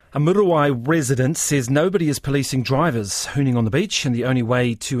A Muriwai resident says nobody is policing drivers hooning on the beach, and the only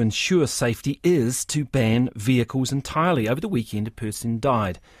way to ensure safety is to ban vehicles entirely. Over the weekend, a person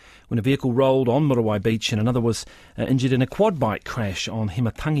died when a vehicle rolled on Muriwai Beach, and another was injured in a quad bike crash on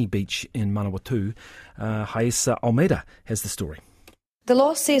Himatangi Beach in Manawatu. Rayssa Almeida has the story. The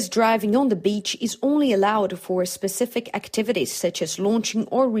law says driving on the beach is only allowed for specific activities such as launching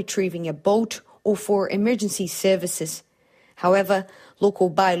or retrieving a boat or for emergency services. However,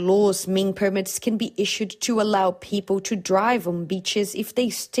 local bylaws mean permits can be issued to allow people to drive on beaches if they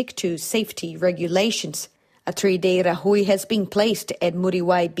stick to safety regulations. A 3-day rahui has been placed at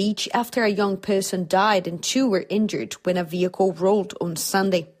Muriwai Beach after a young person died and 2 were injured when a vehicle rolled on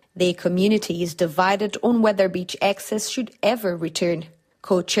Sunday. The community is divided on whether beach access should ever return.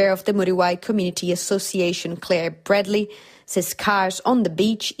 Co-chair of the Muriwai Community Association, Claire Bradley, says cars on the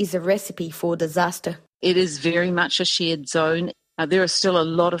beach is a recipe for disaster. It is very much a shared zone. There are still a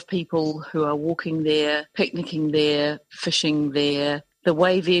lot of people who are walking there, picnicking there, fishing there. The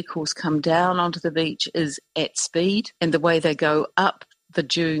way vehicles come down onto the beach is at speed, and the way they go up the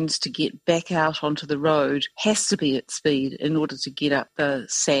dunes to get back out onto the road has to be at speed in order to get up the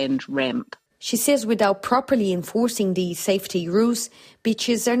sand ramp. She says without properly enforcing these safety rules,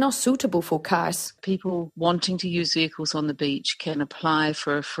 beaches are not suitable for cars. People wanting to use vehicles on the beach can apply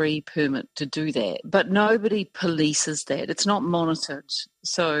for a free permit to do that, but nobody polices that. It's not monitored,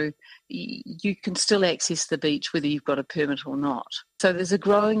 so you can still access the beach whether you've got a permit or not. So there's a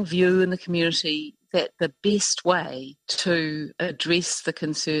growing view in the community that the best way to address the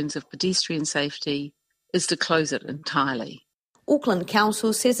concerns of pedestrian safety is to close it entirely. Auckland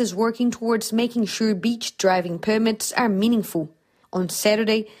Council says it's working towards making sure beach driving permits are meaningful. On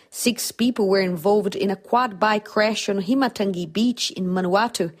Saturday, 6 people were involved in a quad bike crash on Himatangi Beach in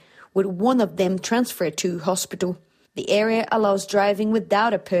Manawatu, with one of them transferred to hospital. The area allows driving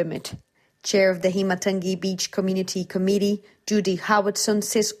without a permit. Chair of the Himatangi Beach Community Committee, Judy Howardson,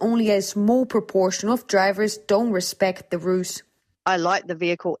 says only a small proportion of drivers don't respect the rules. I like the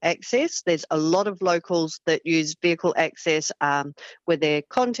vehicle access. There's a lot of locals that use vehicle access with their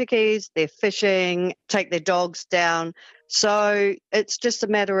kontakis, they're fishing, take their dogs down. So it's just a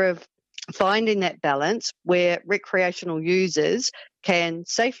matter of finding that balance where recreational users can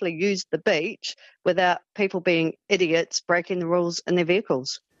safely use the beach without people being idiots breaking the rules in their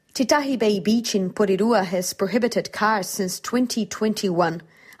vehicles. Titahi Bay Beach in Porirua has prohibited cars since 2021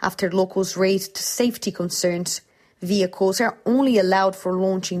 after locals raised safety concerns. Vehicles are only allowed for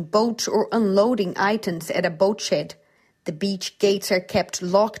launching boats or unloading items at a boat shed. The beach gates are kept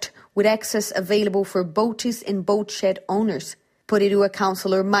locked, with access available for boaties and boat shed owners. Porirua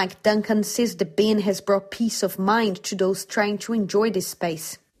Councillor Mike Duncan says the ban has brought peace of mind to those trying to enjoy this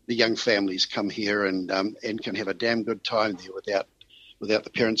space. The young families come here and can have a damn good time there without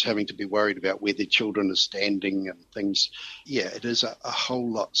the parents having to be worried about where their children are standing and things. Yeah, it is a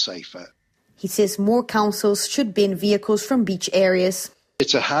whole lot safer. He says more councils should ban vehicles from beach areas.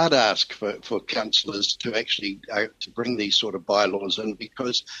 It's a hard ask for councillors to actually to bring these sort of bylaws in,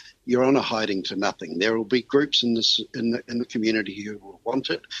 because you're on a hiding to nothing. There will be groups in the community who will want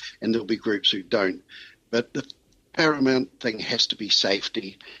it, and there'll be groups who don't. But the paramount thing has to be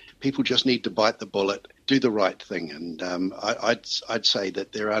safety. People just need to bite the bullet, do the right thing, and I'd say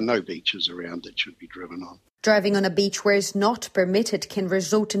that there are no beaches around that should be driven on. Driving on a beach where it's not permitted can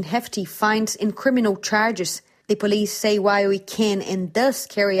result in hefty fines and criminal charges. The police say while we can and does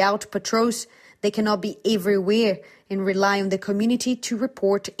carry out patrols, they cannot be everywhere and rely on the community to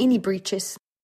report any breaches.